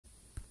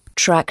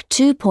Track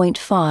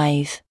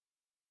 2.5.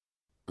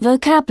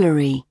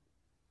 Vocabulary.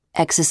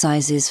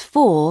 Exercises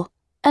 4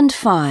 and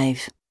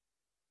 5.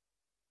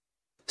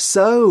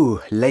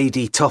 So,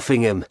 Lady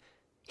Toffingham,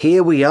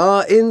 here we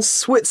are in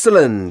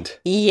Switzerland.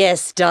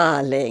 Yes,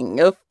 darling,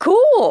 of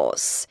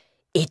course.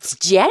 It's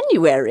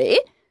January,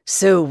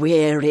 so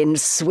we're in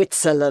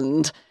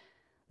Switzerland.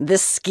 The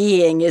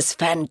skiing is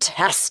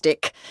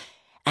fantastic,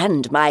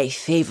 and my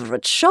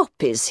favourite shop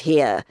is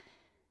here.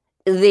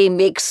 They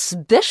make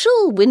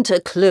special winter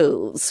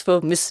clothes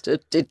for Mr.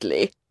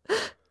 Diddley.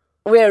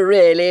 We're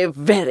really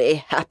very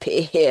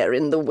happy here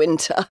in the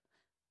winter.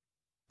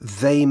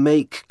 They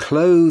make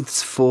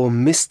clothes for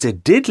Mr.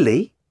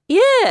 Diddley?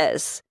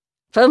 Yes,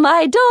 for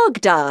my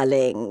dog,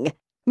 darling,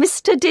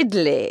 Mr.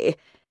 Diddley.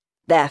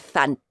 They're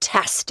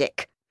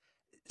fantastic.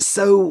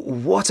 So,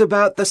 what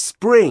about the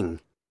spring?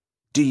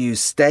 Do you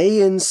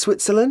stay in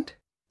Switzerland?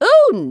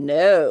 Oh,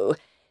 no.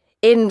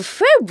 In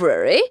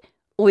February,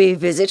 we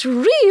visit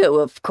Rio,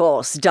 of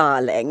course,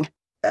 darling.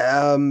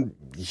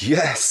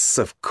 Yes,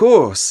 of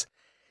course.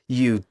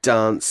 You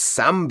dance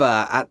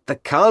samba at the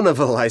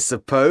carnival, I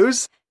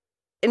suppose.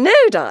 No,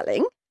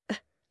 darling,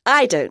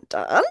 I don't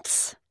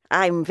dance.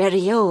 I'm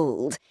very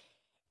old.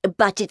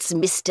 But it's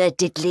Mr.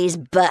 Diddley's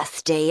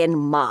birthday in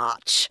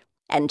March,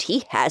 and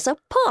he has a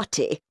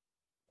party.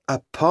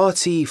 A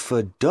party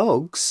for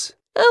dogs?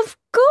 Of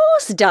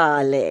course,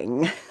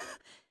 darling.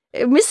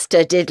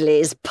 Mr.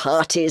 Diddley's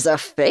parties are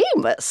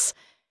famous.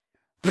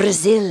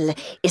 Brazil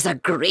is a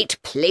great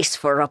place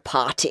for a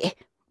party,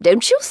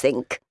 don't you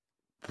think?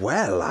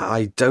 Well,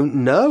 I don't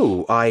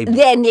know.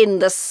 Then in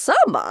the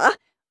summer,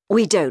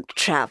 we don't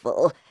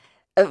travel.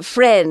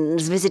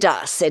 Friends visit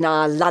us in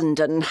our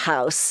London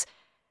house.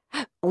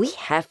 We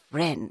have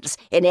friends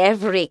in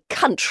every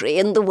country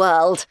in the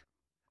world.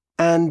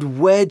 And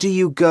where do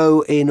you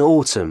go in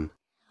autumn?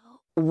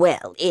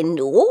 Well, in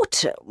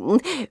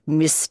autumn,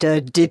 Mr.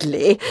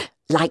 Diddley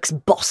likes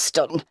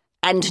Boston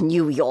and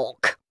New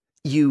York.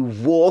 You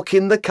walk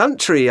in the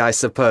country, I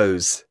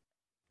suppose.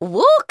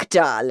 Walk,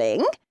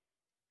 darling?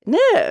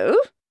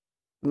 No,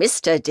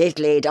 Mr.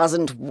 Diddley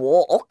doesn't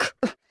walk.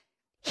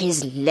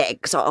 His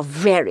legs are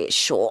very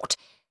short,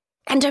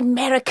 and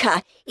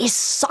America is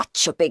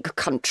such a big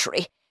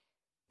country.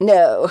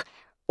 No,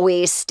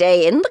 we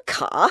stay in the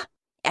car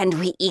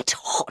and we eat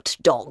hot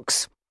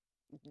dogs.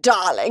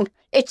 Darling,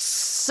 it's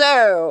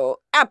so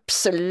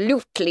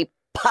absolutely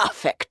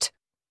perfect.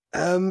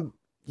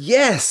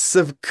 Yes,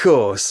 of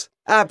course.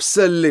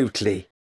 Absolutely.